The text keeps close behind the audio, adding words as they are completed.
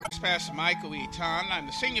Pastor Michael Eaton. I'm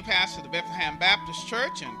the senior pastor of the Bethlehem Baptist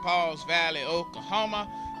Church in Pauls Valley, Oklahoma.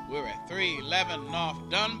 We're at 311 North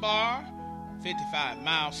Dunbar, 55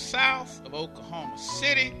 miles south of Oklahoma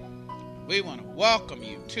City. We want to welcome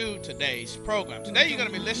you to today's program. Today you're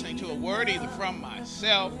going to be listening to a word either from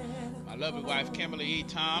myself, my lovely wife Kimberly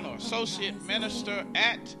Eaton, or associate minister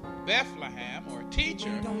at Bethlehem, or a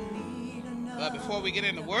teacher. But before we get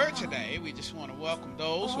into the word today, we just want to welcome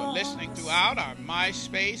those who are listening throughout our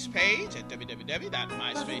MySpace page at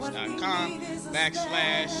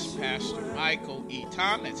www.myspace.com/Pastor Michael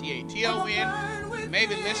Eaton. That's E-A-T-O-N. You may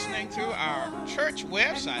be listening through our church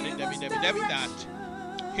website at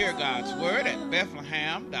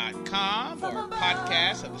www.heargodsword@bethlehem.com, or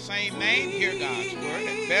podcast of the same name, Hear God's Word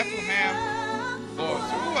at Bethlehem, or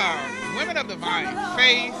through our Women of Divine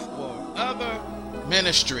Faith or other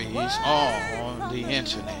ministries all on the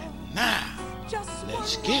internet. Now,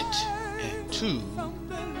 let's get into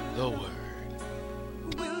the word.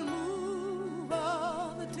 We'll move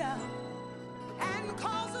all the doubt and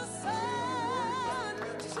cause the sun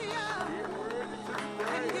to shine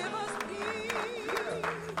and give us peace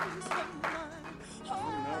of mind.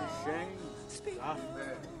 Oh, speak.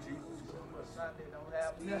 Sunday don't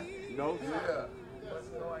have nothing. No, yeah. What's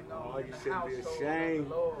going on you in the shouldn't be household ashamed. of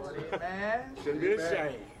the Lord. Amen. Shouldn't be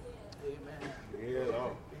ashamed. Amen. Yeah,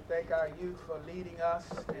 Lord. We thank our youth for leading us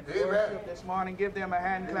in worship this morning. Give them a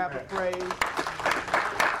hand clap of praise.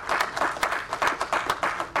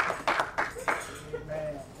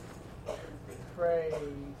 Amen. Praise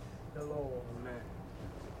the Lord. Amen.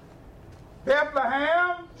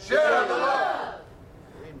 Bethlehem, Share the love.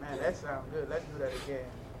 Amen. That sounds good. Let's do that again.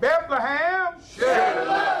 Bethlehem, Share the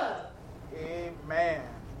love. Amen.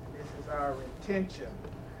 This is our intention.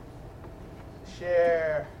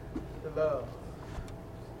 Share the love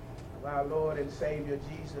of our Lord and Savior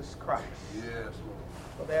Jesus Christ. Yes, Lord.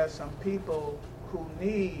 For there are some people who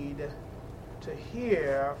need to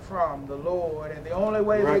hear from the Lord, and the only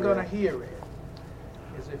way we're going to hear it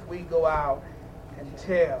is if we go out and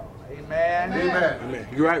tell. Amen. Amen. Amen.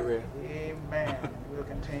 You're right, Red. Amen. We'll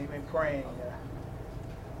continue in praying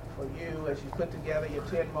for you as you put together your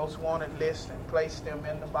 10 most wanted list and place them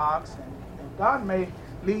in the box. And God may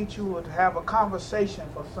lead you to have a conversation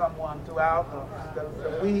for someone throughout the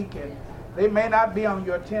week, and they may not be on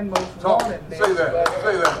your 10 most wanted list. Say that.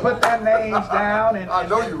 Say that. Put their names down and I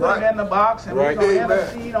know put you're them right. in the box, and we're Right. going to Amen.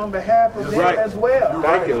 intercede on behalf of them right. as well.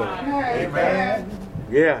 Thank you, Lord. Amen.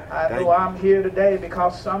 Yeah. I know I'm here today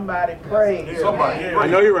because somebody prayed. Somebody. I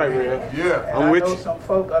know you're right, Red. Yeah. And I'm I with know you. some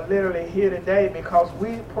folk are literally here today because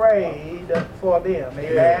we prayed for them.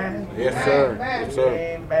 Amen. Yes, sir. Yes, sir.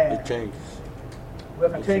 Amen. It changes. We're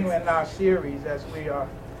continuing our series as we are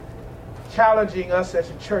challenging us as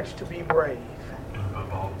a church to be brave.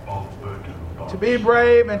 To be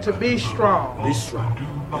brave and to be strong. Be strong.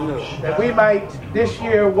 That we might this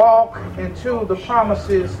year walk into the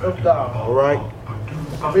promises of God. All right.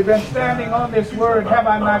 We've been standing on this word, have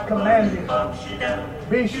I not commanded?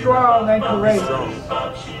 Be strong and courageous.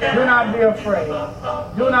 Do not be afraid.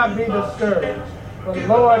 Do not be discouraged. For the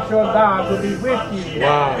Lord your God will be with you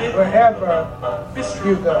wherever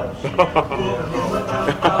you go.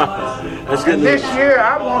 That's good And news. this year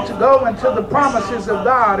I want to go into the promises of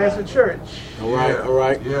God as a church. All right, all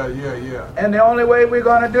right. Yeah. And the only way we're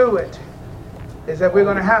going to do it is that we're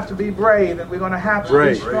going to have to be brave, and we're going to have to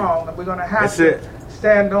be strong, and we're going to have to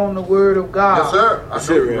stand on the word of God. Yes, sir. That's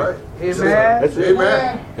it, Red. Right. Amen. That's it.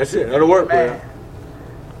 Amen. That's it. That'll work, Amen. Red.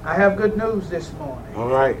 I have good news this morning. All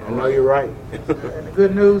right. I know you're right. And the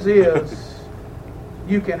good news is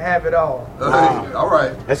you can have it all. All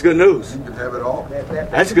right. That's good news. You can have it all.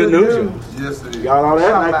 That's good news. Yes, it is. Y'all all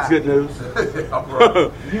that? That's good news. All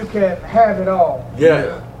right. You can have it all.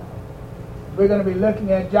 Yeah. We're going to be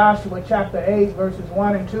looking at Joshua chapter 8, verses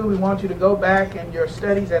 1 and 2. We want you to go back in your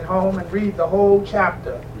studies at home and read the whole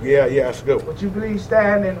chapter. Yeah, that's good. Would you please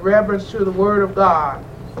stand in reverence to the word of God?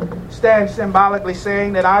 Stand symbolically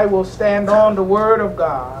saying that I will stand on the word of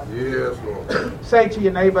God. Yes, Lord. Say to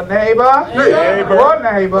your neighbor, Neighbor. or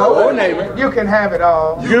neighbor, Or neighbor. you can have it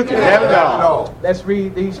all. You can have it all. Let's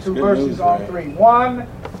read these two good verses news, on man. 3. 1,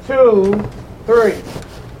 2, 3.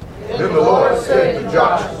 Then the Lord said to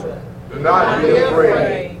Joshua, do not be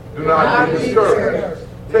afraid. Do not be discouraged.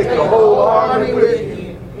 Take the whole army with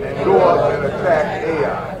you and go up and attack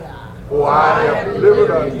Ai. For I have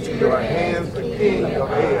delivered unto your hands the king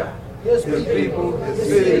of Ai, his people, his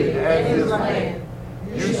city, and his land.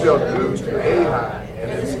 You shall do to Ai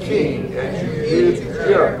and its king as you did to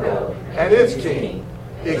Jericho and its king,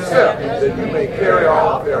 except that you may carry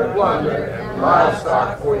off their plunder and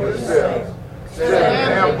livestock for yourselves. set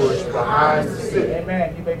an ambush behind the city.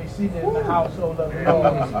 Amen. You may be seated in the household of the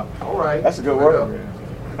Lord. All right. That's a good word.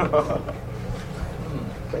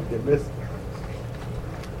 Think they missed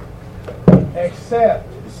Except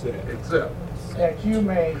that you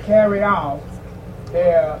may carry out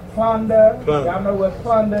their plunder. Y'all know what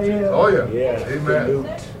plunder is? Oh, yeah. Yeah. Amen.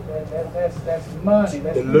 That's money.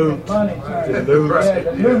 That's The loot. money term. The loot. Yeah,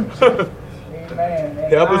 the loot. Amen.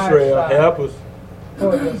 And Help us, Rail. livestock Help us.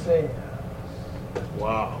 for yourselves.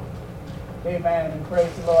 Wow. Amen. And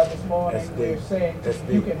praise the Lord this morning. That's We're deep. saying That's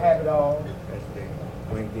you deep. can have it all. That's it.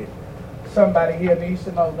 We ain't getting Somebody here needs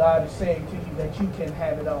to know God is saying to you that you can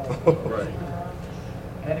have it all. Right.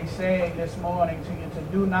 And he's saying this morning to you to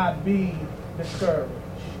do not be discouraged,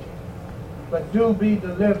 but do be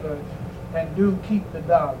delivered and do keep the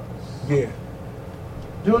dollars. Yeah.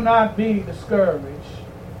 Do not be discouraged,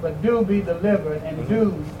 but do be delivered and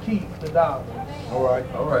do keep the dollars. All right.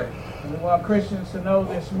 All right. And we want Christians to know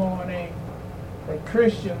this morning that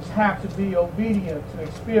Christians have to be obedient to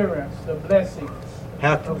experience the blessings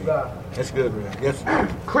Have to of be. God. That's good, Rail. Yes, sir.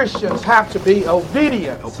 Christians have to be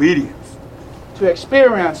obedient Obedience. to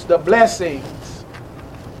experience the blessings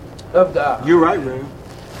of God. You're right, Rail.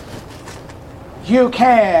 You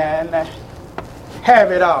can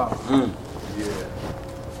have it all. Yeah.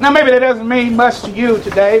 Now, maybe that doesn't mean much to you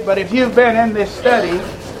today, but if you've been in this study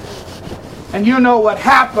and you know what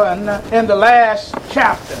happened in the last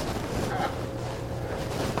chapter,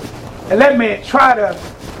 and let me try to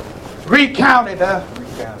recount it.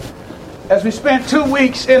 As we spent 2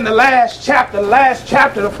 weeks in the last chapter,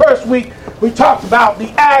 the first week, we talked about the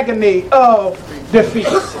agony of defeat.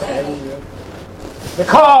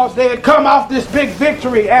 Because they had come off this big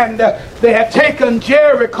victory and they had taken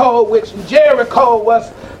Jericho, which Jericho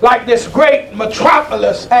was like this great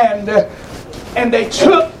metropolis, and they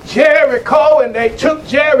took Jericho and they took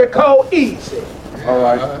Jericho easy. All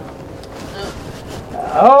right.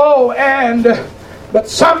 But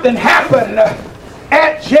something happened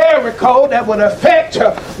at Jericho that would affect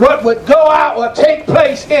what would go out or take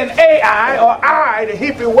place in Ai, or I, the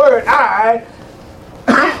Hebrew word I,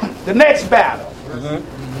 the next battle.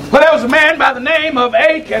 Well, there was a man by the name of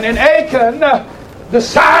Achan, and Achan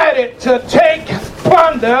decided to take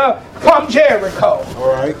plunder from Jericho.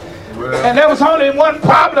 All right. And there was only one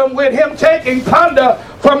problem with him taking plunder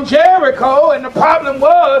from Jericho, and the problem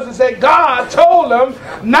was that God told him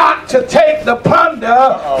not to take the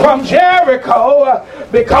plunder from Jericho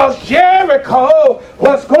because Jericho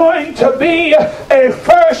was going to be a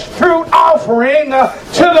first fruit offering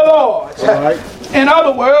to the Lord. All right. In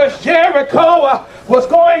other words, Jericho was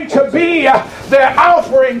going to be their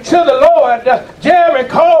offering to the Lord.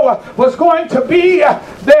 Jericho was going to be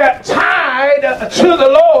their tithe to the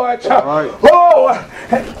Lord. Right. Oh,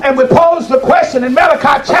 and we posed the question in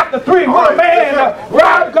Malachi chapter 3, will a man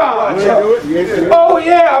rob God? Oh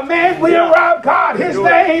yeah, a man will rob God. His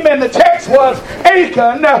name in the text was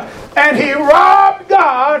Achan, and he robbed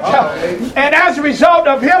God. And as a result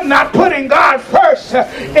of him not putting God first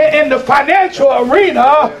in the financial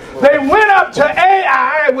arena, they went up to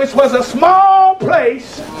Ai, which was a small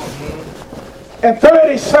place, and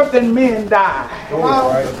 30-something men died.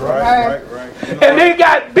 Right. And they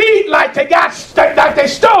got beat like they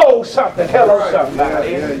stole something. Hello,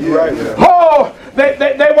 somebody. Oh,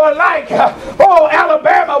 they were like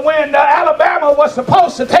Alabama when Alabama was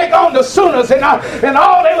supposed to take on the Sooners, and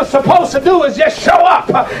all they were supposed to do is just show up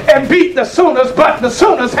and beat the Sooners, but the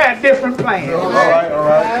Sooners had different plans. All right.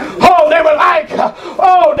 Oh, they were like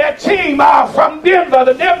that team from Denver,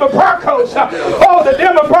 the Denver Broncos. The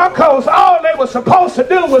Denver Broncos, all they were supposed to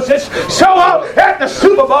do was just show up at the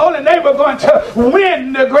Super Bowl and they were going to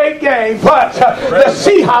win the great game. But the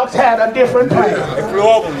Seahawks had a different plan.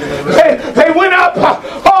 They went up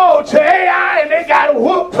to AI and they got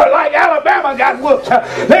whooped like Alabama got whooped.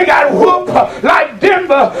 They got whooped like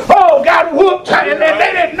Denver got whooped, and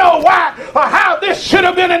they didn't know why or how this should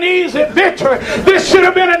have been an easy victory. This should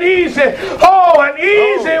have been an easy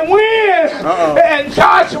win. And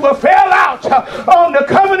Joshua fell out on the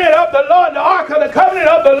covenant of the Lord, the ark of the covenant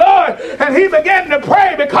of the Lord, and he began to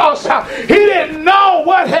pray because he didn't know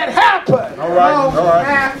what had happened. All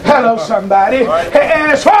right. Hello, somebody.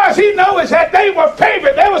 And as far as he knows is that they were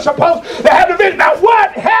favored. They were supposed to have the victory. Now,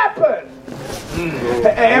 what happened?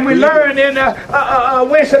 And we learned in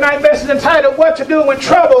Wednesday night message entitled "What to Do When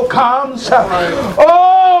Trouble Comes."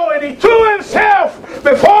 And he threw himself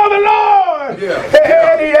before the Lord,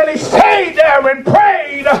 and he stayed there and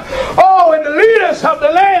prayed. And the leaders of the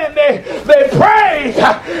land they prayed.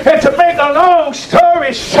 And to make a long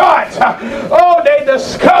story short, they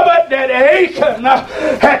discovered that Achan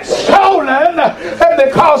had stolen, and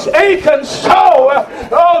because Achan stole,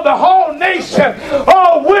 the whole nation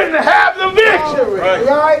wouldn't have the victory.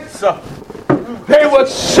 Right. So, They would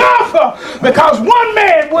suffer because one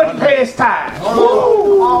man wouldn't pay his tithe.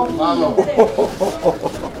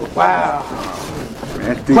 Wow.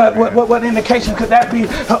 What indication could that be?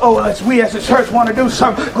 As we as a church want to do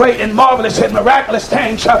some great and marvelous and miraculous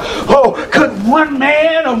things. Could one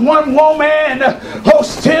man or one woman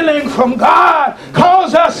stealing from God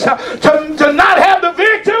cause us to not have the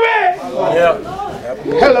victory? yeah.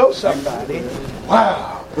 Hello, somebody.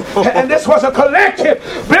 Wow. And this was a collective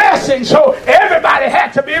blessing, so everybody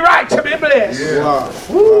had to be right to be blessed. Yeah.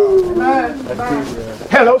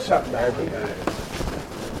 Hello, somebody.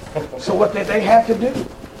 So what did they have to do?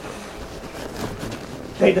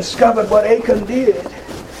 They discovered what Achan did.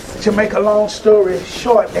 To make a long story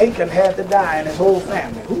short, Achan had to die and his whole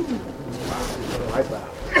family.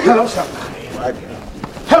 Hello, somebody.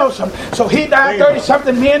 Hello, somebody. So he died,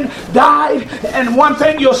 30-something men died. And one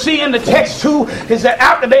thing you'll see in the text too is that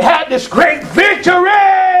after they had this great victory,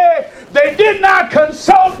 they did not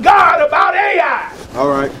consult God about Ai. All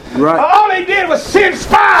right. Right. All they did was send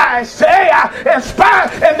spies to Ai, and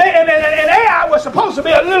Ai was supposed to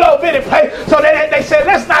be a little old bitty place, so they said,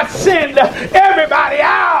 let's not send everybody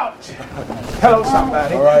out. Hello,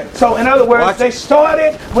 somebody. All right. So in other words, they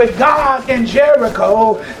started with God in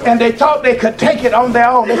Jericho, and they thought they could take it on their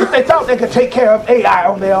own. They thought they could take care of Ai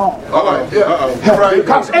on their own.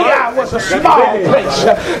 Because Ai was a small place.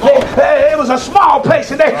 It was a small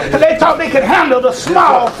place, and they thought they could handle the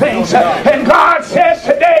small things. And God says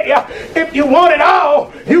today, if you want it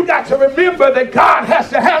all, you got to remember that God has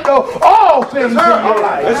to handle all things in your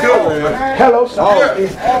life. Let's go. Hello, somebody.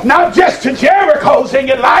 Not just the Jerichos in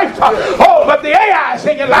your life, but the AIs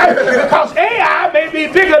in your life, because AI may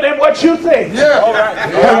be bigger than what you think.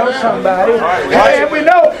 Hello, somebody. And we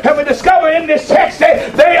know, and we discover in this text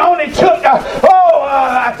that they only took,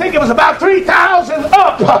 I think it was about 3,000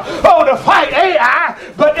 up to fight AI,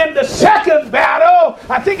 but in the second battle,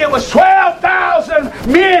 I think it was 12,000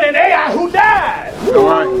 men in AI who died.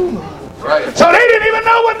 Right. So they didn't even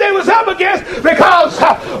know what they was up against because,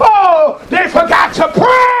 they forgot to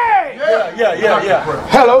pray. Yeah.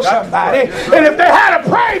 Hello, somebody. And if they had to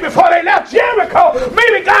pray before they left Jericho,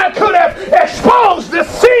 maybe God could have exposed the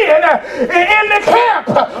sin in the camp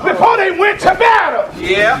before they went to battle.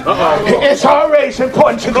 Yeah. It's always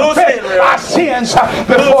important to confess our sins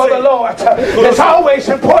before the Lord. It's always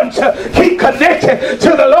important to keep connected to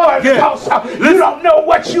the Lord because you don't know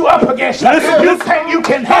what you up against. You think you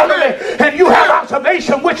can handle it and you have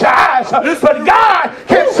observation with your eyes, but God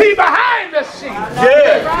can see behind the scenes.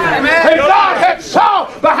 And God had saw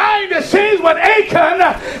behind the scenes when Achan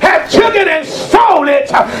had took it and stole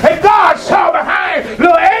it, and God saw behind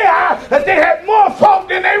little Ai that they had more folk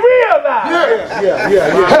than they realized.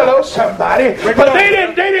 Hello, somebody. But they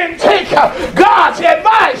didn't take God's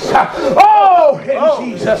advice.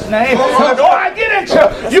 In Jesus' name. Before I get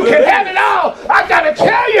into you can have it all, I gotta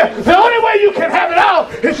tell you, the only way you can have it all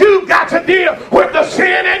is you've got to deal with the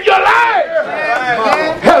sin in your life.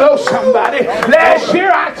 Hello, somebody. Last year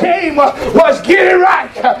our team was Get It Right,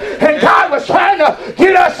 and God was trying to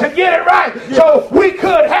get us to get it right so we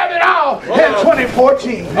could have it all in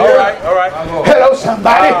 2014. All right. Hello,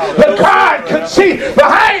 somebody. But God could see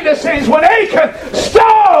behind the scenes when Achan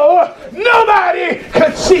stole. Nobody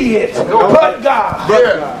could see it but God.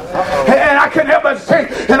 And I couldn't help but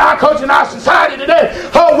think in our culture, in our society today,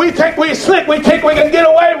 we think we're slick, we think we can get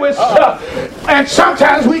away with stuff. And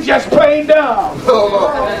sometimes we just plain dumb.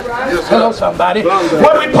 Hello, somebody.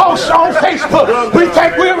 What we post on Facebook, we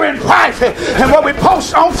think we're in private. And what we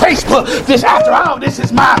post on Facebook, this after all, this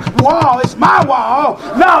is my wall, it's my wall.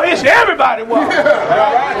 No, it's everybody's wall.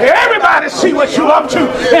 Everybody see what you up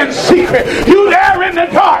to in secret. You there in the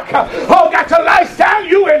dark. Got the lights down,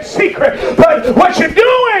 you in secret. But what you're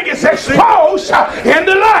doing is exposed in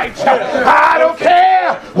the light. I don't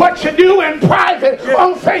care what you do in private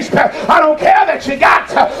on Facebook. I don't care that you got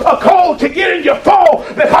a code to get in your phone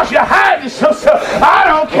because you're hiding some stuff. I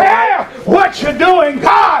don't care what you're doing.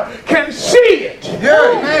 God can see it.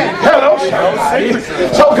 Hello, somebody.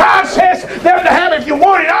 So God says them to have, if you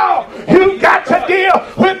want it all, you got to deal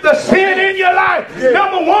with the sin in your life.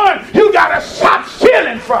 Number one, you got to stop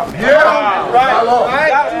stealing from it. My Lord.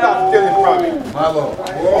 Stop stealing from me. My Lord.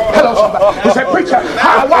 Hello, somebody. You say, preacher,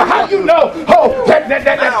 how you know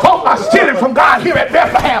that folk are stealing from God here at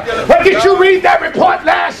Bethlehem? Well, did you read that report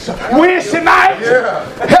last Wednesday night?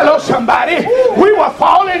 Hello, somebody. We were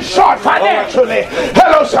falling been short financially.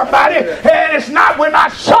 Hello, somebody. And it's not, we're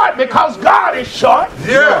not short because God is short.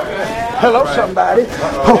 Yeah. Hello, somebody.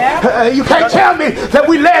 You can't tell me that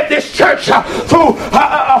we led this church through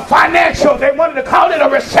a financial, they wanted to call it a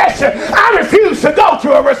recession. I refuse to go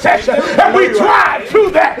through a recession. And we tried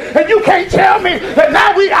through that. And you can't tell me that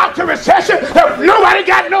now we out to recession, that nobody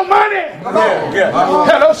got no money.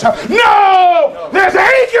 Hello, somebody. No! There's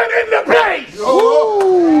aching in the place.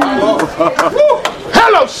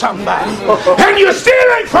 Hello, somebody. And you're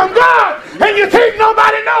stealing from God, and you think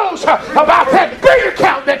nobody knows about that bank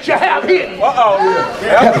account that you have here.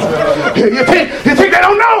 You think they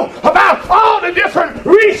don't know about all the different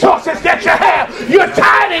resources that you have. You're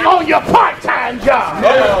tithing on your part-time job.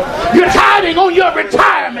 You're tithing on your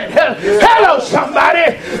retirement. Hello,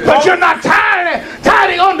 somebody. But you're not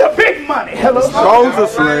tithing on the big money. Hello,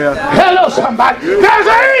 somebody. Hello, somebody. There's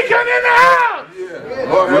an aching in the house.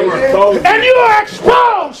 And you are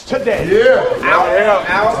exposed today.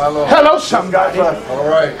 Hello, somebody.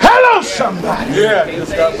 Hello, somebody.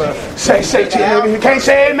 Say to you, you can't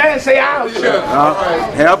say amen, say ouch.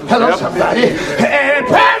 Hello, somebody. And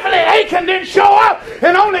apparently Achan didn't show up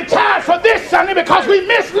and only tied for this Sunday because we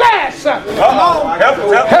missed last Sunday.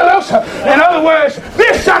 Hello, somebody. In other words,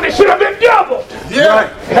 this Sunday should have been doubled.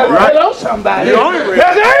 Hello, somebody.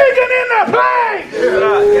 There's Achan in the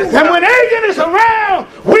place. And when Achan is around,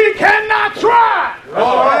 we cannot try.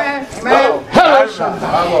 Hello,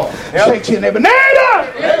 somebody. Say to your neighbor,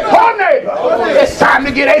 it's time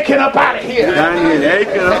to get Achan up out of here.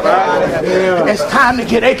 It's time to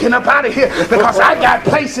get Achan up out of here because I got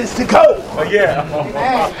places to go.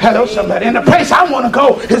 Hello, somebody. And the place I want to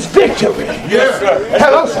go is victory.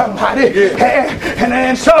 Hello, somebody.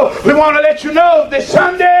 And so we want to let you know this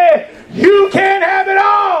Sunday you can have it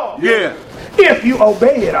all. If you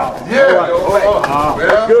obey it all.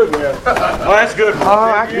 That's good, man. That's good.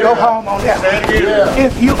 I can go home on that one.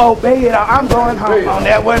 If you obey it all. I'm going home on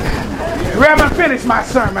that one. Reverend, finish my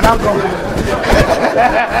sermon. I'm going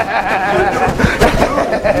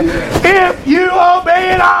If you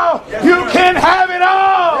obey it all, you can have it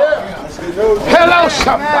all. Hello,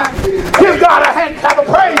 somebody. Give God a hand clap of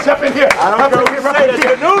praise up in here.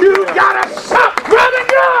 You gotta stop rubbing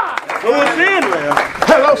God.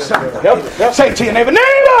 Hello, somebody. Say to your neighbor,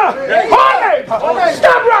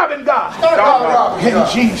 stop robbing God. In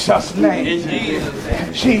Jesus' name.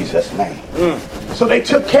 In Jesus' name. So they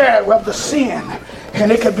took care of the sin. And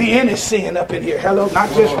it could be any sin up in here. Hello, not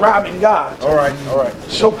just robbing God. All right.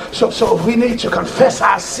 So we need to confess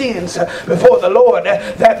our sins before the Lord.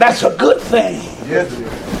 That's a good thing. Yes.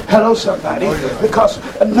 Hello, somebody. Because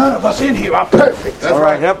none of us in here are perfect. That's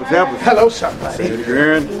right. Help us. Hello, somebody.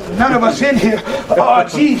 None of us in here are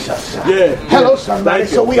Jesus. Hello, somebody.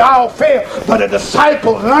 So we all fail. But a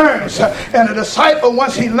disciple learns. And a disciple,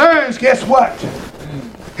 once he learns, guess what?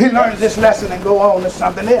 He learns this lesson and go on to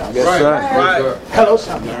something else. Yes, right. Hello,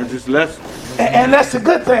 somebody. Learn this lesson. And that's a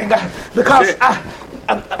good thing. Because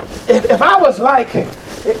if I was like,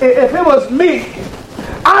 if it was me,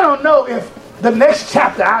 I don't know if the next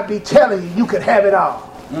chapter I'd be telling you could have it all.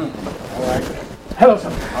 Hello,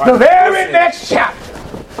 somebody. The very next chapter,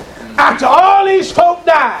 after all these folk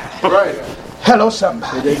died. Hello,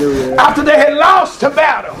 somebody. After they had lost the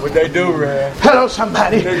battle. What they do, Red? Hello,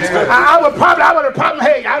 somebody. I would have probably,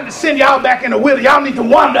 hey, I would send y'all back in the wilderness. Y'all need to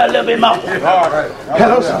wander a little bit more.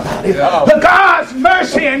 Hello, somebody. But God's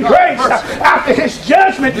mercy and grace, after his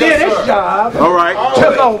judgment did his job,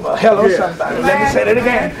 took over. Hello, somebody. Let me say that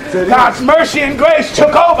again. God's mercy and grace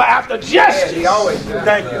took over after justice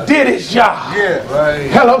did his job.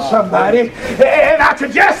 Hello, somebody. And after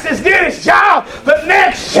justice did his job, the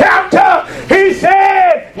next chapter, he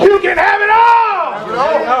said, you can have it all.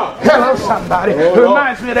 Hello, somebody. It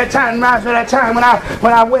reminds me of that time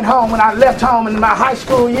when I went home, when I left home in my high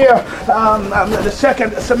school year, the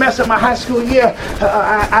second semester of my high school year,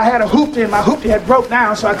 I had a hoopty, and my hoopty had broke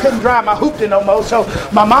down, so I couldn't drive my hoopty no more. So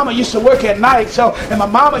my mama used to work at night, and my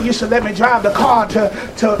mama used to let me drive the car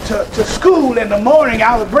to school in the morning.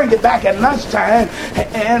 I would bring it back at lunchtime.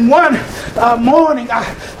 And one morning,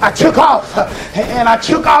 I took off, and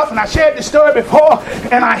I shared the story before,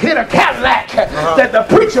 and I hit a Cadillac that the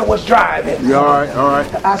preacher was driving. All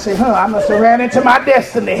right. I said, I must have ran into my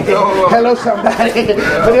destiny. Hello, somebody.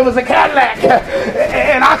 But it was a Cadillac.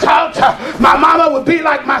 And I thought my mama would be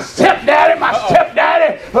like my stepdaddy. My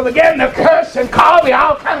stepdaddy began to curse and call me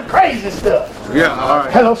all kind of crazy stuff.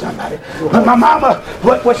 Hello, somebody. But my mama,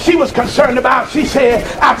 what she was concerned about, she said,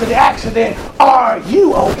 after the accident, are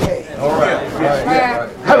you okay?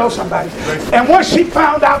 Hello, somebody. And once she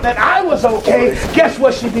found out that I was okay, guess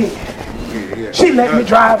what she did? She let me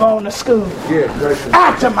drive on to school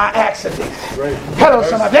after my accident. Hello,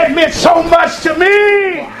 somebody. That meant so much to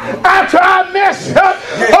me. After I messed up,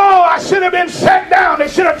 I should have been set down. They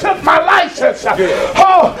should have took my license.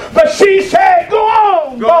 But she said, go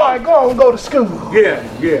on, boy, go to school.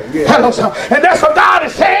 Hello, somebody. And that's what God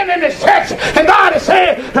is saying in this text. And God is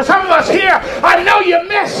saying to some of us here, I know you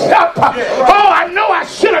messed up. I know I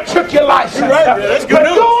should have took your license. But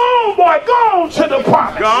go on, boy, go on to the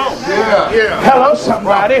promise. Go on. Hello,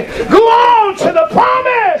 somebody. Go on to the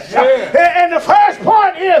promise. And the first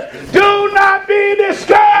point is, do not be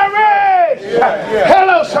discouraged.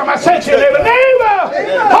 Hello, somebody. Say to your neighbor,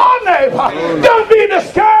 don't be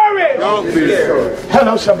discouraged. Don't be discouraged.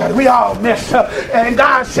 Hello, somebody. We all mess up. And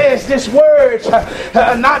God says these words,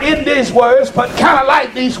 not in these words, but kind of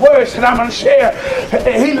like these words that I'm going to share.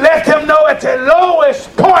 He let them know at the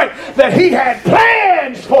lowest point that he had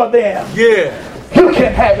plans for them. You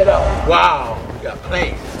can have it all. Wow. You got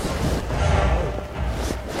plans.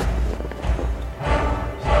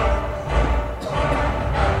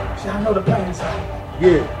 See, I know the plans I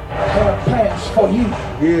have plans for you.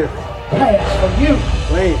 Plans for you.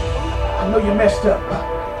 I know you messed up.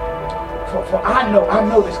 For I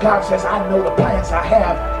know this. God says, I know the plans I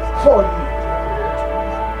have for you.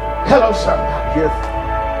 Hello, somebody.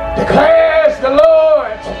 Declares the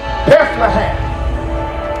Lord, Bethlehem.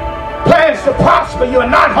 Plans to prosper you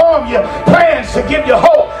and not harm you. Plans to give you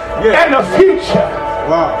hope and a future.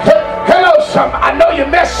 Hello, somebody. I know you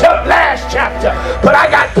messed up last chapter, but I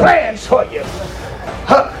got plans for you.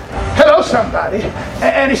 Hello, somebody.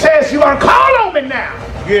 And he says, you're going to call on me now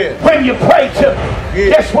when you pray to me.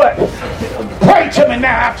 Guess what? Pray to me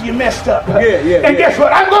now after you messed up. And guess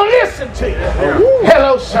what? I'm going to listen to you.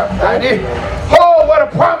 Hello, somebody. Oh, what a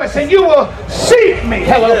promise. And you will seek me.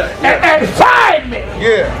 Hello. And find me.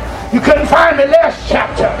 You couldn't find me last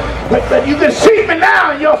chapter, but you can seek me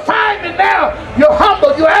now, and you'll find me now. You're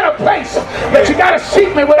humble. You're at a place that you got to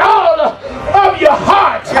seek me with all of your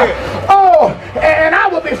heart. And I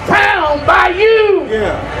will be found by you,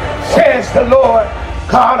 says the Lord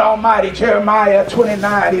God Almighty. Jeremiah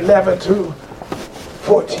 29:11 through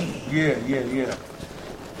 14.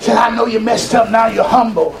 Said, I know you messed up. Now you're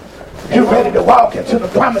humble. You're ready to walk into the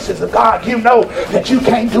promises of God. You know that you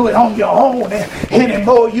can't do it on your own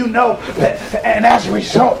anymore. You know that, and as a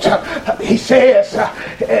result, he says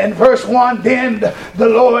in verse 1, then the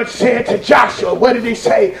Lord said to Joshua, what did he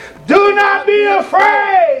say? Do not be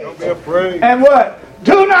afraid. Don't be afraid. And what?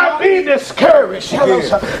 Do not be discouraged. Hello,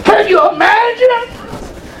 son. Can you imagine?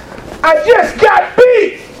 I just got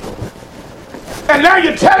beat. And now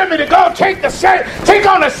you're telling me to go take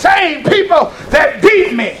on the same people that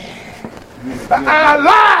beat me. Our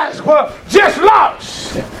lives were just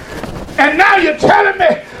lost. And now you're telling me,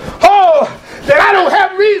 that I don't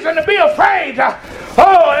have reason to be afraid.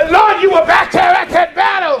 Lord, you were back there at that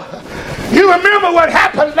battle. You remember what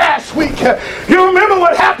happened last week. You remember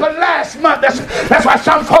what happened last month. That's why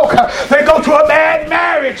some folk, they go through a bad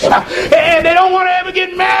marriage. And they don't want to ever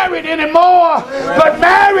get married anymore. But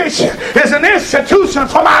marriage is an institution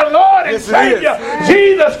from our Lord and Savior,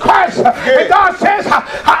 Jesus Christ. And God says,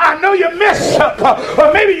 I know you messed up.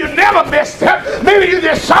 Or maybe you never messed up. Maybe you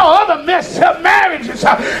just saw other messed up marriages.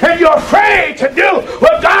 And you're afraid to do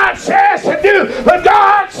what God says to do. But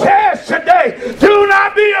God says today, do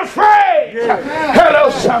not be afraid.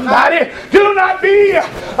 Hello, somebody. Do not be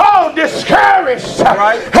discouraged.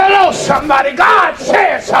 Hello, somebody. God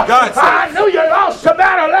says, I know you lost the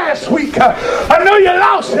battle last week. I know you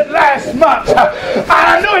lost it last month.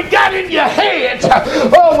 I know it got in your head.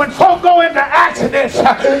 When folk go into accidents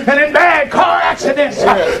and in bad car accidents,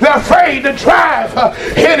 they're afraid to drive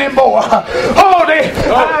anymore.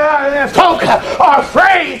 Folk are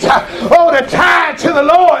afraid to tie to the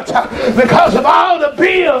Lord because of all the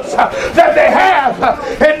bills that they have,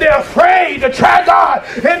 and they're afraid to try God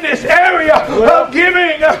in this area of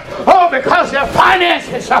giving, because their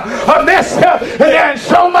finances are messed up and they're in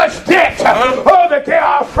so much debt, that they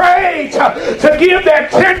are afraid to give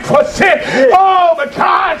that 10%. But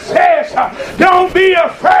God says, don't be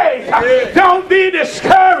afraid, don't be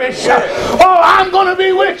discouraged. I'm going to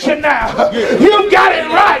be with you now. You got it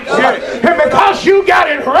right, and because you got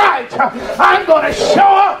it right, I'm going to show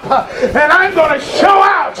up and I'm going to show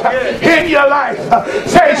out in your life.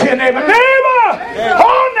 Say to your neighbor, neighbor,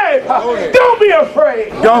 don't be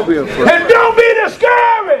afraid. Don't be afraid. And don't be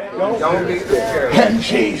discouraged. Don't be discouraged. In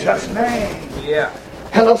Jesus' name.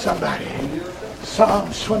 Hello, somebody.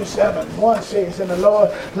 Psalms 27:1 says, and the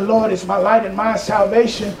Lord is my light and my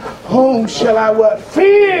salvation. Whom shall I what?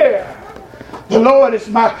 Fear. The Lord is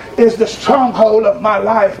the stronghold of my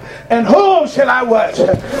life. And whom shall I what?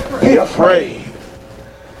 Be afraid.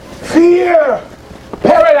 Fear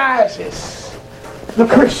paralyzes the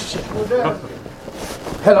Christian.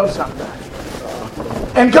 Hello, somebody.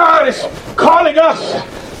 And God is calling us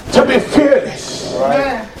to be fearless.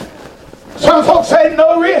 Right. Some folks say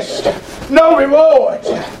no risk, no reward.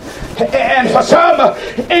 And for some,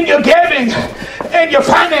 in your giving, in your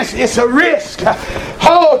finances, it's a risk.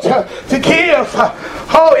 Oh, to give.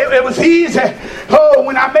 Oh, it was easy. Oh,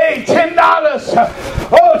 when I made $10,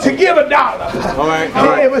 oh, to give $1. All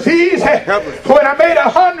right. It was easy when I made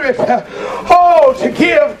 100. Oh, to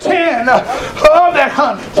give 10 of that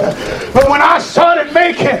 100. But when I started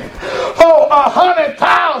making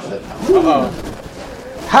 100,000.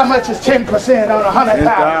 How much is 10% on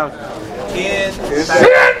 100,000? 10,000,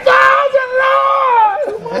 Lord!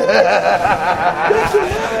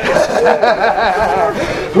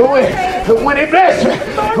 When he blessed me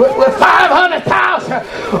with 500,000.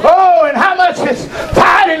 Oh, and how much is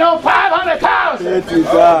tithing on 500,000?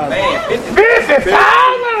 50,000.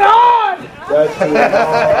 50,000, Lord!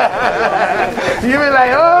 You be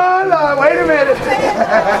like, oh, Lord, wait a minute.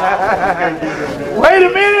 Wait a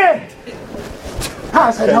minute.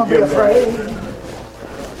 I said, don't be afraid.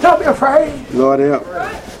 Don't be afraid. Lord help.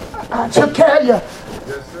 I took care of you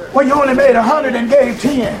when you only made 100 and gave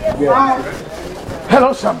 10. Yeah.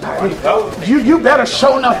 Hello, somebody. You better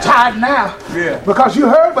show enough tithe now. Yeah. Because you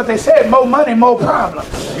heard what they said, more money, more problems.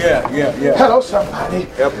 Yeah. Hello, somebody.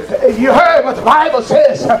 Yep. You heard what the Bible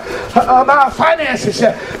says about finances,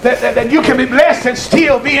 that you can be blessed and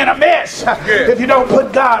still be in a mess if you don't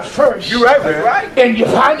put God first. You're right. In your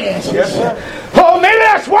finances. Yes. Oh, maybe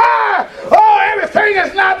that's why. Oh, everything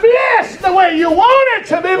is not blessed the way you want it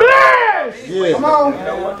to be blessed. Yeah. Come on.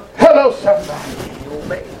 Hello,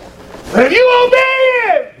 somebody. But if you obey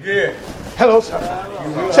him, hello,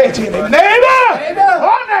 somebody. Say to your neighbor,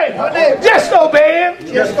 just obey him.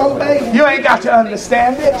 Just obey him. You ain't got to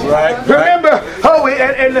understand it. Right. Remember,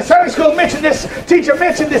 and the Sunday school teacher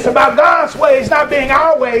mentioned this about God's ways not being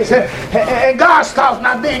our ways, and God's thoughts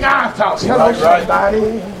not being our thoughts. Hello,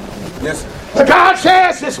 somebody. Yes. So God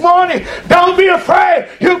says this morning, don't be afraid.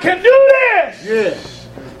 You can do this. Yes.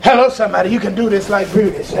 Hello, somebody. You can do this like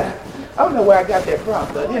Brutus. I don't know where I got that from,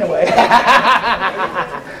 but anyway.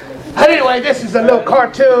 Anyway, this is a little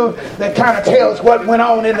cartoon that kind of tells what went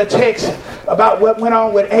on in the text about what went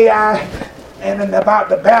on with AI and then about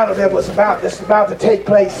the battle that's about to take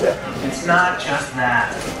place. It's not just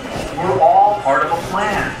that. We're all part of a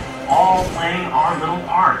plan, all playing our little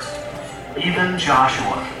parts. Even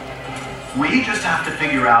Joshua. We just have to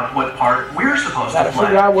figure out what part we're supposed to play.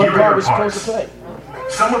 Figure out what part we're supposed to play.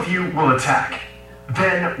 Some of you will attack.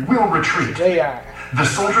 Then we'll retreat. The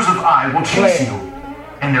soldiers of Ai will chase you,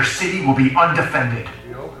 and their city will be undefended.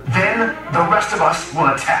 Then the rest of us will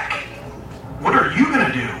attack. What are you going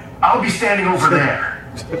to do? I'll be standing over there.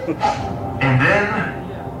 And then,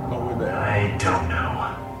 I don't know.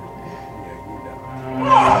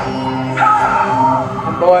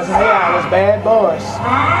 The boys in Ai was bad boys.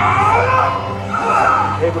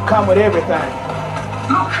 They would come with everything.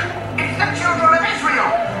 Look, it's the children of Israel.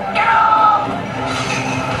 Get up!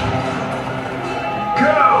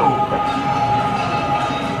 Go!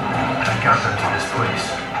 I got them to this place.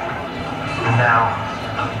 And now,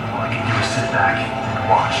 all I can do is sit back and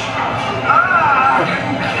watch. Ah!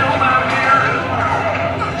 Getting killed out here!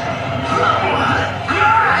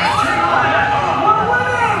 We're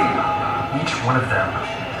winning! Each one of them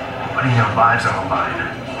putting their lives on the line.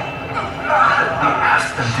 We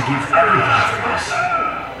ask them to give everything for this.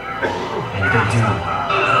 And they do.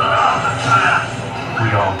 We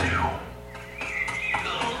all do.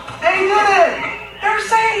 They did it! They're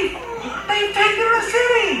safe! They've taken the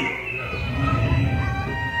city!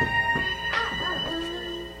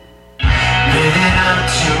 Living up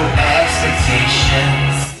to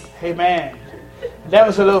expectations. Amen. That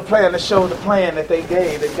was a little plan to show the plan that they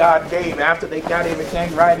gave, that God gave. After they got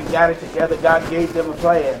everything right and got it together, God gave them a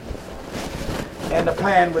plan. And the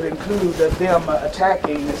plan would include them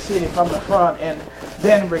attacking the city from the front and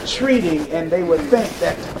then retreating. And they would think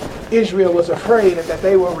that Israel was afraid and that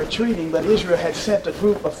they were retreating. But Israel had sent a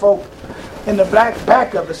group of folk in the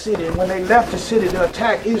back of the city. And when they left the city to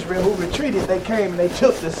attack Israel, who retreated, they came and they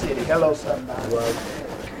took the city. Hello, somebody.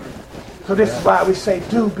 So this is why we say,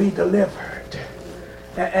 do be delivered.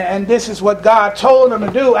 And this is what God told them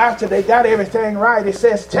to do after they got everything right. It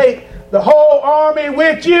says, take the whole army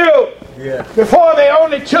with you. Yeah. Before they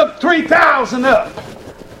only took 3,000 up.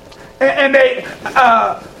 And they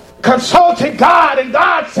consulted God, and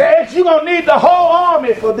God says, you're going to need the whole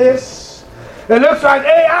army for this. It looks like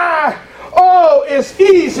AI, oh, it's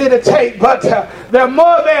easy to take, but there are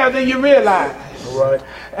more there than you realize. Right.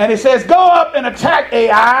 And he says, go up and attack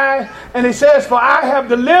Ai. And he says, for I have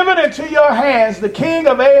delivered into your hands the king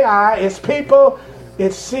of Ai, its people,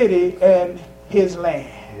 its city, and his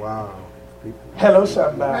land. Wow. Hello,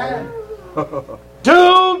 somebody.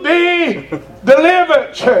 Do be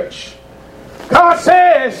delivered, church. God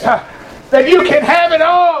says that you can have it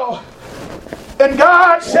all. And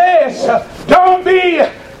God says, don't be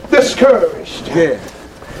discouraged. Yeah.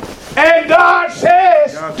 And God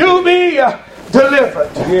says, do be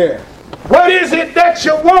delivered. Yeah. What is it that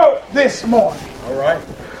you want this morning? All right.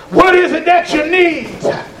 What is it that you need?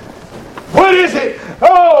 What is it?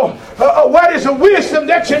 What is the wisdom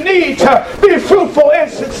that you need to be fruitful and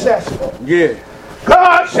successful? Yeah.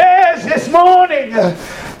 God says this morning,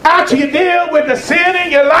 after you deal with the sin in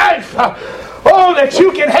your life, that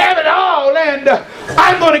you can have it all, and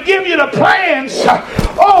I'm going to give you the plans,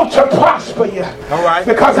 to prosper you. All right.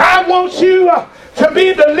 Because I want you to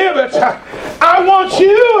be delivered. I want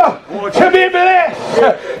you to be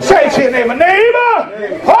blessed. Say to your neighbor, neighbor,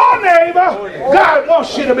 God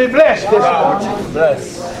wants you to be blessed this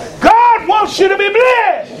morning. God wants you to be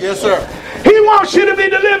blessed. Yes, sir. He wants you to be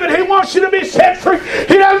delivered. He wants you to be set free.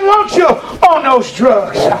 He doesn't want you on those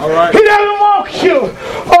drugs. All right. He doesn't want you,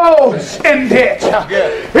 in debt. Yeah.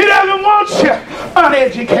 He doesn't want you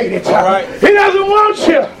uneducated. All right. He doesn't want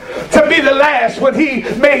you to be the last when he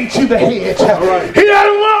made you the head. All right. He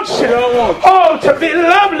doesn't want you, to be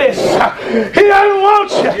loveless. He doesn't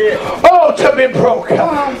want you, to be broken.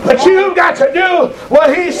 But you've got to do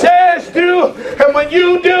what he says do. And when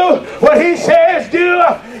you do what he says do,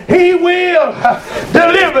 he will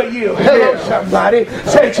deliver you. Hello, somebody.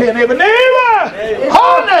 Say to your neighbor, neighbor,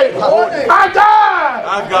 our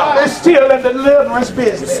God is still in the deliverance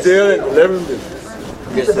business. Still in deliverance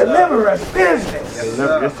business. It's a deliverance business.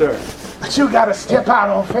 Yes, sir. But you got to step out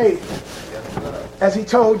on faith. As he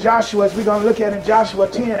told Joshua, as we're going to look at in Joshua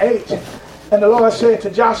 10:8, and the Lord said to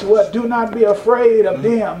Joshua, do not be afraid of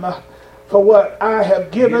them, for what I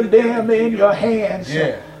have given them in your hands.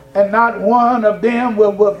 Yeah. And not one of them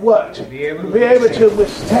will what? Be able to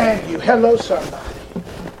withstand you. Hello, somebody.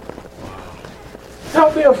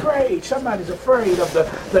 Don't be afraid. Somebody's afraid of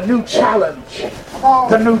the new challenge,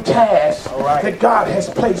 the new task that God has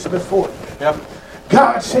placed before you. Yep.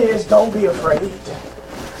 God says, don't be afraid.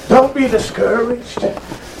 Don't be discouraged.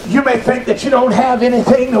 You may think that you don't have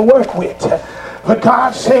anything to work with. But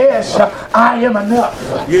God says, I am enough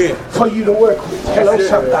for you to work with. Hello,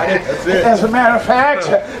 somebody. As a matter of fact,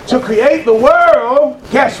 to create the world,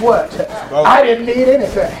 guess what? I didn't need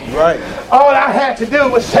anything. Right. All I had to do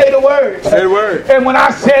was say the words. Say the word. And when I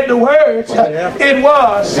said the words, it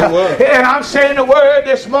was. And I'm saying the word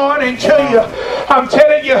this morning to you. I'm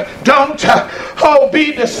telling you, don't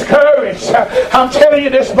be discouraged. I'm telling you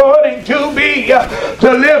this morning, do be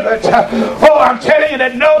delivered. I'm telling you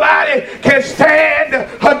that nobody can stand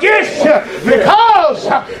against you, because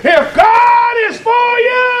if God is for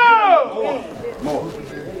you,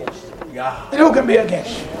 then who can be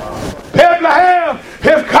against you? Bethlehem,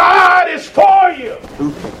 if God is for you,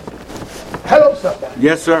 hello, somebody.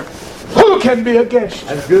 Yes, sir. Who can be against you?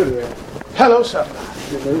 That's good, man. Hello, somebody.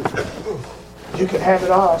 You can have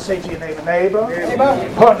it all. Say to your neighbor, neighbor.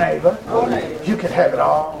 You can have it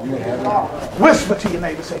all. Whisper to your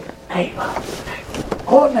neighbor, say, neighbor.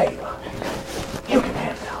 Oh, neighbor. You can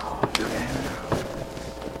have it all.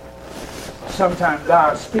 Sometimes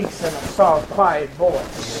God speaks in a soft, quiet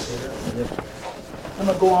voice. I'm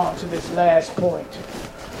going to go on to this last point.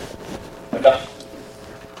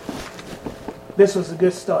 This was the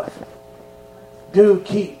good stuff. Do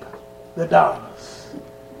keep the dollars.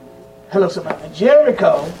 Hello, somebody. In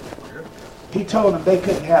Jericho, he told them they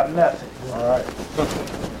couldn't have nothing. All right.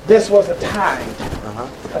 This was a tithe,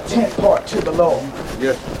 a tenth part to the Lord.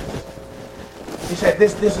 Yes. He said,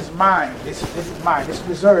 this is mine. This is mine. This is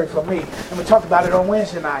reserved for me. And we talked about it on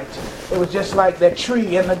Wednesday night. It was just like that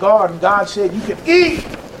tree in the garden. God said you can eat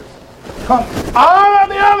from all of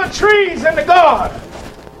the other trees in the garden.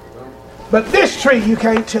 But this tree you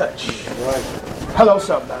can't touch. Right. Hello,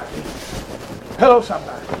 somebody. Hello,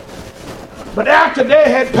 somebody. But after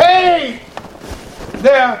they had paid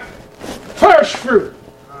their first fruit,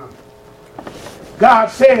 God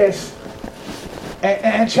says,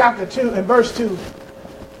 and chapter 2 and verse 2,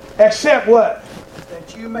 except what?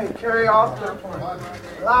 That you may carry off the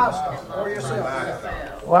livestock for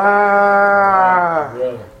yourself.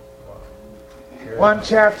 Wow. One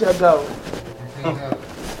chapter ago,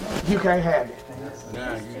 you can't have it.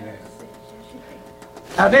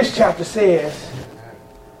 Now this chapter says,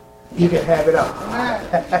 you can have it all.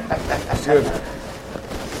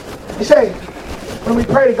 You say, when we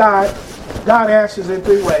pray to God, God answers in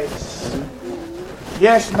 3 ways.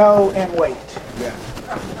 Yes, no, and wait. Yeah.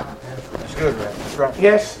 That's good, right? That's right.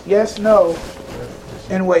 Yes, no,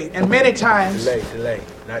 and wait. And many times... Delay,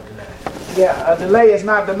 not deny. Yeah, a delay is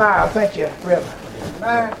not denial. Thank you,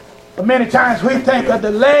 Reverend. But many times we think a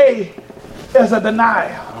delay is a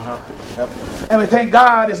denial. And we think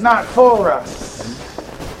God is not for us.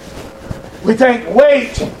 We think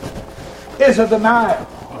wait is a denial.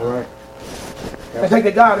 All right. We think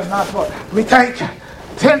that God is not for us. We think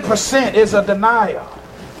 10% is a denial.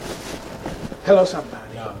 Hello,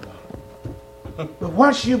 somebody. But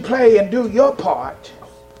once you play and do your part,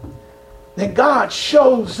 then God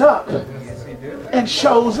shows up and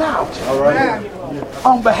shows out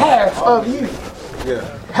on behalf of you. Yeah.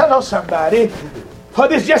 Hello, somebody. For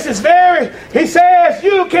this just is very, he says,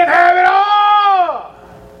 you can have it all.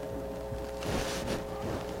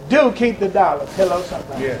 Do keep the dollars. Hello,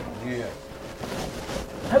 somebody. Yeah.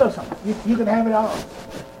 Hello, somebody. You can have it all.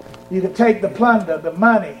 You can take the plunder, the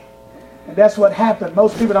money. And that's what happened.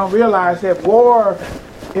 Most people don't realize that war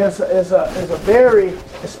is a very,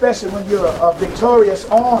 especially when you're a victorious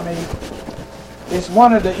army, it's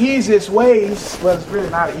one of the easiest ways, well, it's really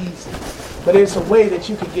not easy, but it's a way that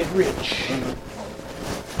you can get rich.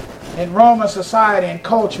 In Roman society and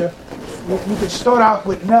culture, you can start off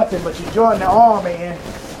with nothing, but you join the army and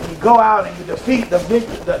you go out and you defeat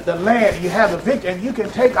the land. You have the victory, and you can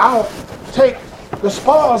take the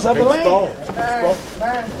spoils of the land.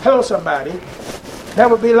 Hello, somebody. That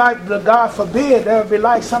would be like, God forbid, that would be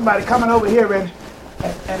like somebody coming over here and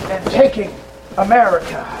taking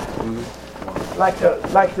America, like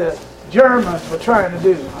the Germans were trying to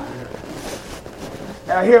do.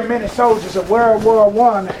 Now, I hear many soldiers of World War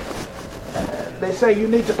I, they say you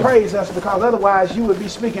need to praise us because otherwise you would be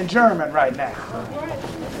speaking German right now.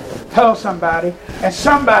 Hello, somebody. And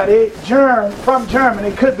somebody from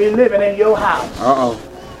Germany could be living in your house.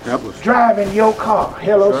 Driving your car.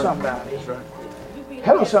 Hello, somebody.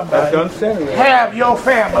 Hello, somebody. Have your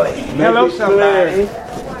family. Hello, somebody.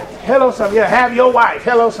 Hello, somebody. Yeah, have your wife.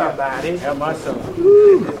 Hello, somebody. Have my son.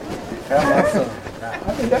 Have my son.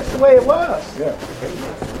 I think that's the way it was. Yeah.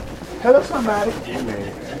 Hello, somebody.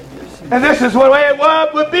 And this is what the way it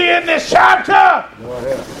would be in this chapter.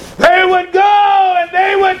 They would go and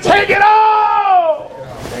they would take it all.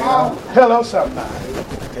 Hello, somebody.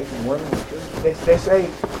 They say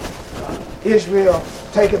Israel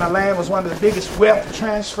taking the land was one of the biggest wealth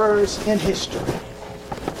transfers in history.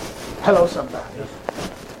 Hello, somebody.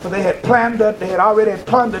 So they had already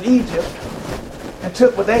plundered Egypt and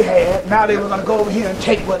took what they had. Now they were going to go over here and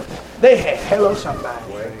take what they had. Hello, somebody.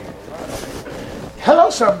 Hello,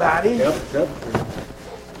 somebody.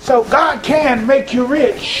 So God can make you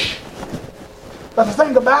rich. But the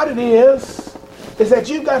thing about it is that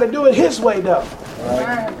you've got to do it His way, though.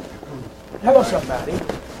 Hello, somebody.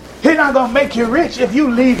 He's not going to make you rich if you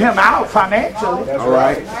leave Him out financially. That's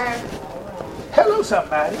right. Hello,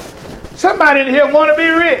 somebody. Somebody in here want to be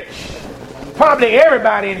rich. Probably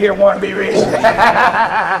everybody in here want to be rich.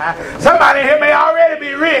 Somebody in here may already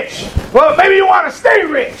be rich. Well, maybe you want to stay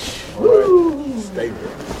rich. Woo. Stay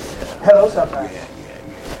rich. Hello, somebody.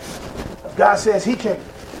 God says He can.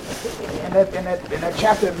 In that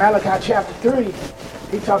chapter, in Malachi chapter 3,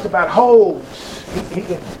 He talks about holes. He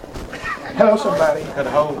can. Hello, somebody. Cut a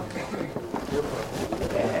hole.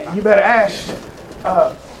 You better ask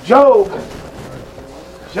Job.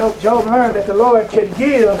 Job learned that the Lord can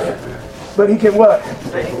give, but He can what?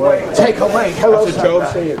 Take away. Hello, That's what somebody. Job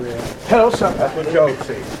said, man. Hello, somebody. That's what Job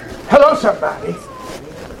said. Hello, somebody.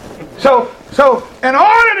 So in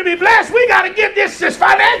order to be blessed, we got to get this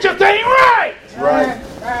financial thing right. Right.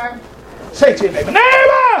 Say to your neighbor, neighbor,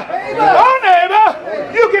 oh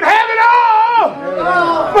neighbor, you can have it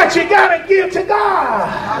all, but you got to give to God.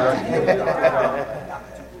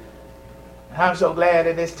 I'm so glad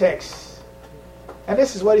in this text. And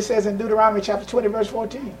this is what He says in Deuteronomy chapter 20, verse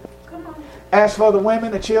 14. As for the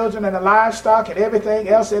women, the children, and the livestock, and everything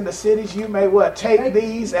else in the cities, you may what? Take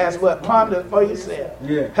these as what? Plunder for yourself.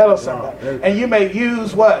 Yeah. Hello, somebody. And you may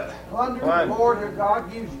use what? Plunder more than God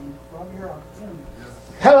gives you from your own.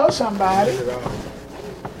 Hello, somebody.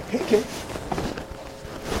 He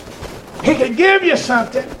can give you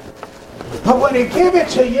something, but when He give it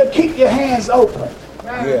to you, keep your hands open.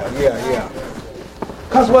 Yeah.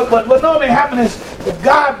 Because what normally happens is, if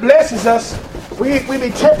God blesses us, we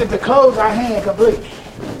be tempted to close our hand completely.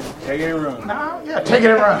 Take it and run. No, yeah, take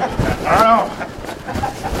it and run.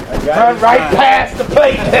 Run right past the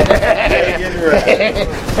plate.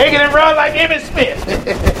 Take it and run like Emmitt Smith.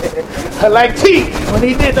 Like T when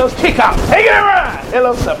he did those kickouts. Take it and run.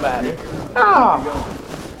 Hello, somebody. Oh.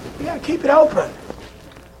 You got to keep it open.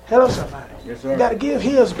 Hello, somebody. Yes, sir. You got to give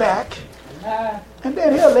his back, and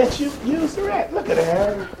then he'll let you use the rest. Look at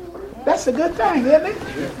that. That's a good thing, isn't it?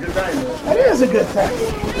 Good thing, man. That is a good thing.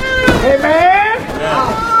 Amen.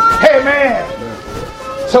 Amen.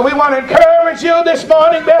 So we want to encourage you this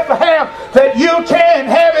morning, Bethlehem, that you can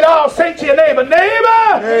have it all. Say to your neighbor,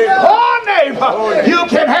 neighbor, neighbor, you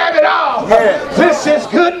can have it all. This is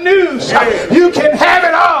good news. You can have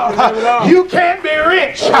it all. You can be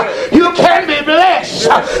rich. You can be blessed.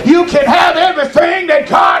 You can have everything that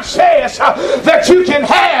God says that you can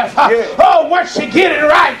have. Oh, once you get it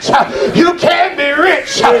right, you can be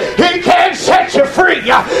rich. He can set you free.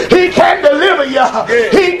 He can deliver you.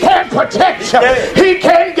 He can protect you. He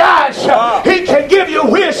can guide you. He can give you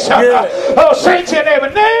wisdom. Oh, say to your neighbor,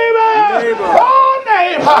 neighbor,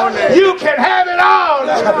 you can have it all.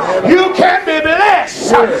 You can be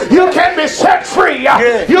blessed. You can be set free.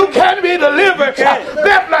 You can be delivered.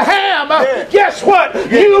 Bethlehem, guess what?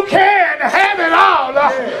 You can have it all.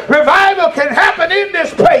 Revival can happen in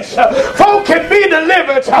this place. Folk can be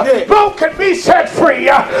delivered. Folk can be set free.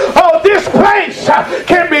 Oh, this place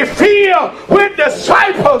can be filled with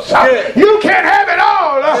disciples. You can have it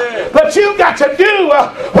all. But you've got to do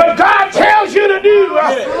what God tells you to do.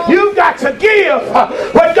 You've got to give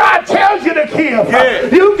what God tells you to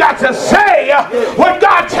give. You've got to say what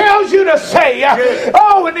God tells you to say.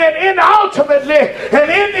 Oh, and then ultimately,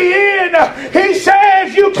 and in the end, he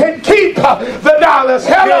says you can keep the dollars.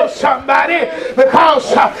 Hello, somebody,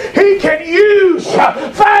 because he can use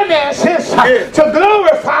finances to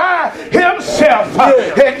glorify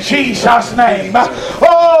himself in Jesus' name.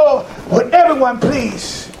 Oh, would everyone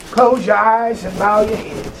please close your eyes and bow your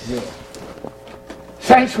heads.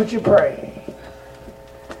 Saints, would you pray?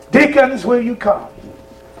 Deacons, will you come?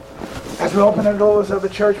 As we open the doors of the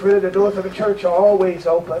church, really the doors of the church are always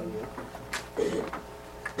open.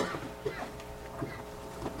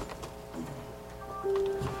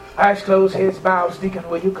 Eyes closed, heads bowed. Deacon,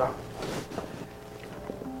 will you come?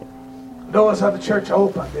 Doors of the church are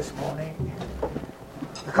open this morning.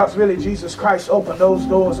 Because really Jesus Christ opened those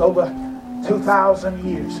doors over 2,000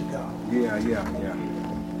 years ago. Yeah.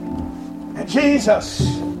 And Jesus,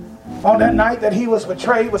 on that night that he was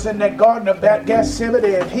betrayed, was in that garden of that Gethsemane,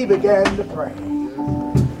 and he began to pray.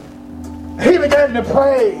 He began to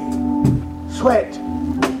pray. Sweat,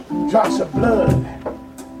 drops of blood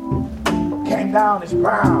came down his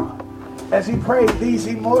brow as he prayed these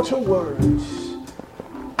immortal words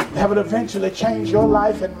that would eventually change your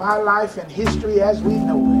life and my life and history as we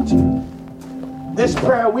know it. This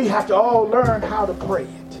prayer, we have to all learn how to pray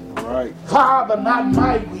it. Right. Father, not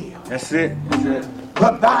my will. That's it.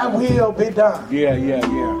 But thy will be done. Yeah.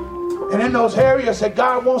 And in those areas that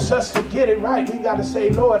God wants us to get it right, we got to say,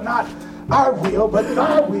 Lord, not our will, but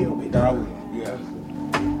thy will be done.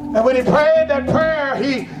 And when he prayed that prayer,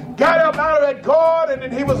 he got up out of that garden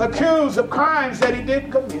and he was accused of crimes that he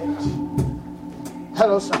didn't commit.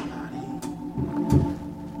 Hello, somebody.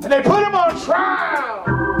 And they put him on trial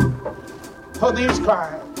for these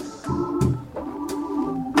crimes.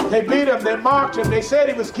 They beat him, they mocked him, they said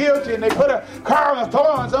he was guilty, and they put a crown of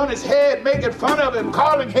thorns on his head, making fun of him,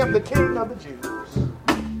 calling him the King of the Jews.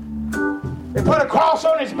 They put a cross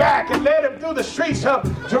on his back and led him through the streets of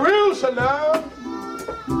Jerusalem.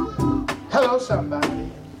 Hello,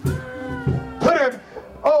 somebody. Put him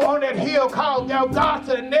on that hill called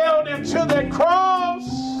Golgotha and nailed him to that cross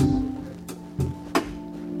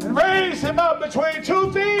and raised him up between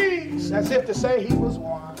two thieves, as if to say he was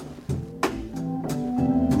one.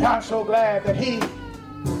 I'm so glad that he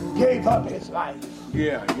gave up his life.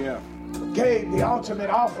 Yeah. Gave the ultimate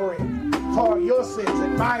offering for your sins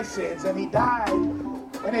and my sins, and he died.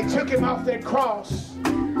 And they took him off that cross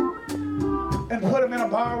and put him in a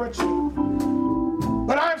borrowed tomb.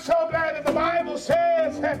 But I'm so glad that the Bible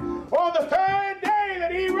says that on the third day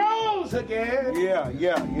that he rose again.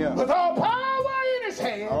 Yeah. With all power in his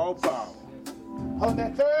hand. All power. On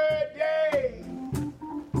that third day,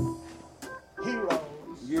 he rose.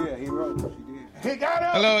 Yeah, he rose. He did.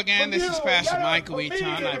 Hello again, this is Pastor Michael Eaton.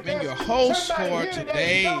 I've been your host for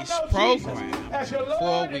today's program.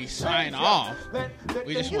 Before we sign off,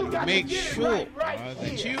 we just want to make sure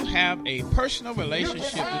that you have a personal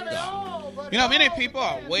relationship with God. You know, many people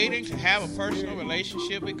are waiting to have a personal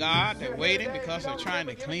relationship with God. They're waiting because they're trying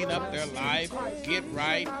to clean up their life, get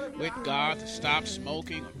right with God, to stop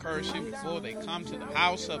smoking or cursing before they come to the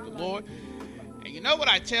house of the Lord. And you know what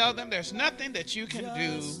I tell them? There's nothing that you can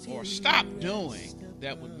do or stop doing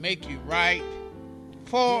that would make you right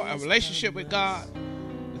for a relationship with God.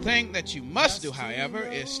 The thing that you must do, however,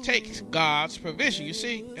 is take God's provision. You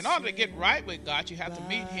see, in order to get right with God, you have to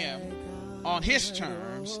meet Him on his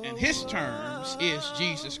terms, and his terms is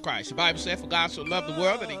Jesus Christ. The Bible said, for God so loved the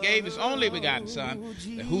world that he gave his only begotten Son,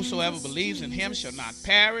 that whosoever believes in him shall not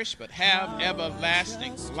perish, but have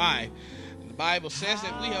everlasting life. And the Bible says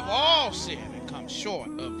that we have all sinned and come short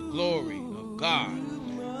of the glory of God.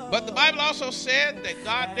 But the Bible also said that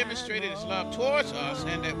God demonstrated his love towards us,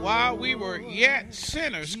 and that while we were yet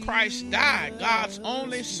sinners, Christ died. God's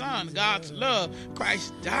only Son, God's love,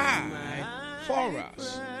 Christ died for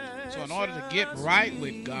us. So in order to get right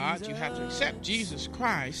with God, you have to accept Jesus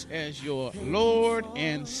Christ as your Lord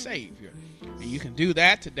and Savior. And you can do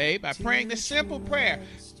that today by praying this simple prayer.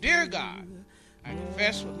 Dear God, I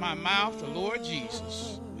confess with my mouth the Lord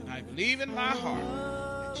Jesus, and I believe in my heart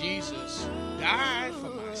that Jesus died for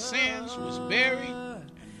my sins, was buried, and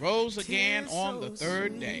rose again on the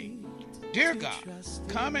third day. Dear God,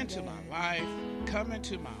 come into my life, come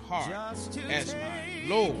into my heart as my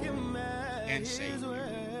Lord and Savior.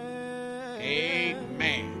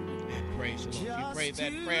 Amen. And praise the Lord. If you prayed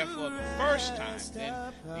that prayer for the first time,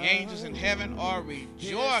 then the angels in heaven are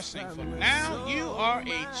rejoicing, for now you are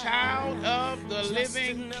a child of the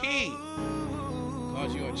living King.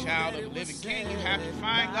 Because you're a child of the living King, you have to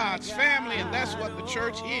find God's family, and that's what the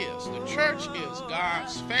church is. The church is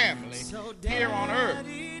God's family here on earth.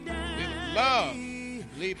 We would love to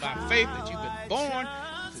believe by faith that you've been born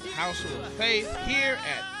into the household of faith here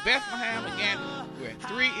at Bethlehem. Again, we're at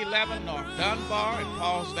 311 North Dunbar in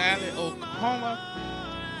Pauls Valley, Oklahoma,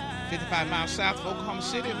 55 miles south of Oklahoma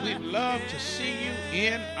City, and we'd love to see you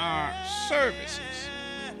in our services.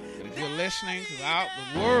 But if you're listening throughout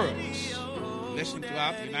the world, listening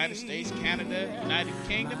throughout the United States, Canada, United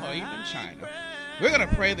Kingdom, or even China, we're going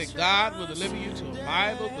to pray that God will deliver you to a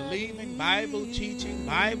Bible-believing, Bible-teaching,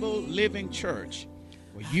 Bible-living church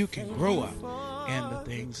where you can grow up in the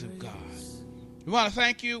things of God. We want to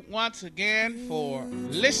thank you once again for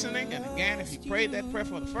listening. And again, if you prayed that prayer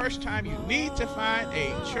for the first time, you need to find a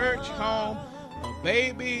church home. A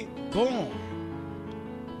baby born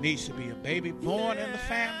needs to be a baby born in the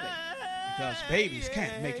family, because babies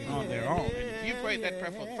can't make it on their own. And if you prayed that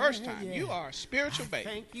prayer for the first time, you are a spiritual baby,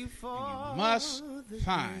 and you must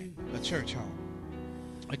find a church home.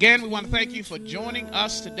 Again, we want to thank you for joining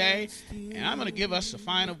us today, and I'm going to give us a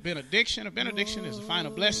final benediction. A benediction is a final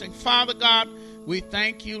blessing. Father God, we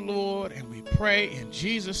thank you, Lord, and we pray in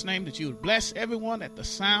Jesus' name that you would bless everyone at the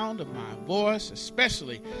sound of my voice,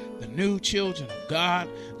 especially the new children of God.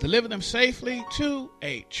 Deliver them safely to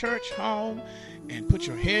a church home, and put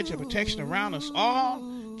your hedge of protection around us all.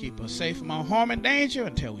 Keep us safe from all harm and danger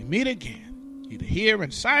until we meet again, either here in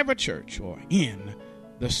Cyber Church or in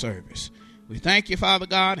the service. We thank you, Father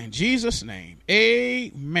God, in Jesus' name.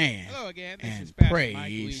 Amen. Hello again. This is Pastor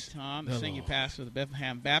Mike Tom, the senior pastor of the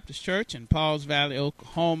Bethlehem Baptist Church in Pauls Valley,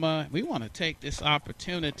 Oklahoma. We want to take this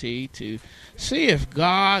opportunity to see if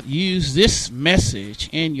God used this message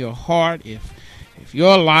in your heart, if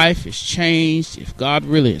your life is changed, if God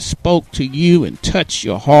really spoke to you and touched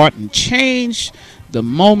your heart and changed the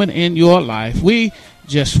moment in your life. We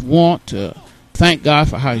just want to thank God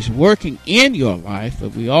for how he's working in your life,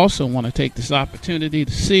 but we also want to take this opportunity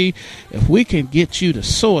to see if we can get you to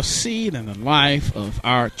sow a seed in the life of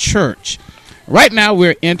our church. Right now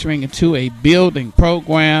we're entering into a building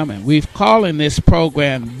program, and we've calling this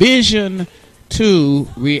program Vision to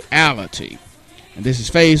Reality. And this is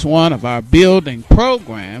phase 1 of our building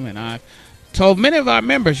program, and I've told many of our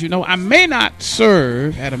members, I may not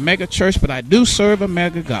serve at a mega church, but I do serve a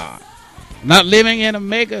mega God. I'm not living in a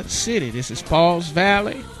mega city. This is Pauls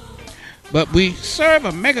Valley. But we serve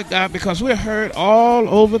a mega God because we're heard all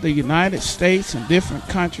over the United States and different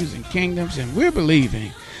countries and kingdoms, and we're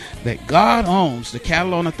believing that God owns the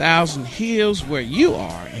cattle on 1,000 hills where you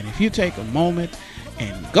are. And if you take a moment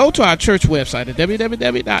and go to our church website at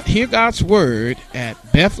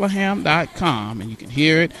www.heargodsword@bethlehem.com, and you can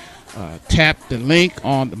hear it. Tap the link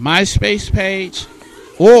on the MySpace page,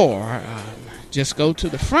 or just go to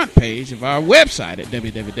the front page of our website at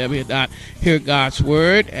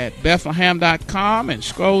www.heargodsword@bethlehem.com and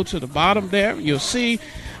scroll to the bottom there. You'll see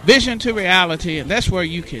Vision to Reality, and that's where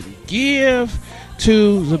you can give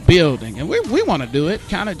to the building. And we want to do it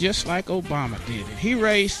kind of just like Obama did it. He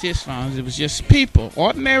raised his funds. It was just people,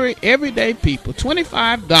 ordinary, everyday people,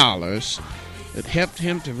 $25 that helped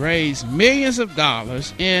him to raise millions of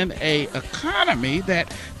dollars in a economy that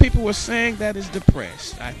people were saying that is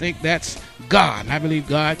depressed. I think that's God, and I believe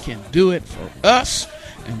God can do it for us,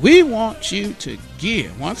 and we want you to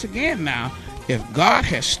give. Once again now, if God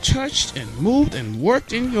has touched and moved and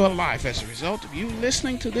worked in your life as a result of you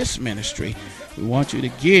listening to this ministry, We want you to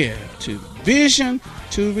give to vision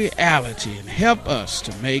to reality and help us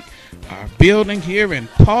to make our building here in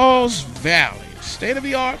Paul's Valley,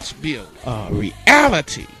 state-of-the-art build,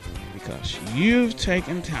 reality, because you've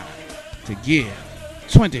taken time to give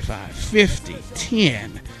 25, 50,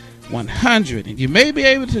 10, 100, and you may be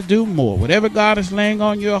able to do more, whatever God is laying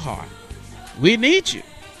on your heart. We need you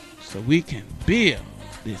so we can build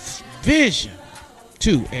this vision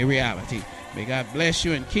to a reality. May God bless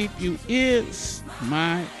you and keep you is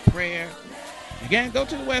my prayer. Again, go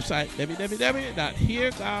to the website,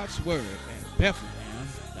 www.heargodsword@Bethlehem.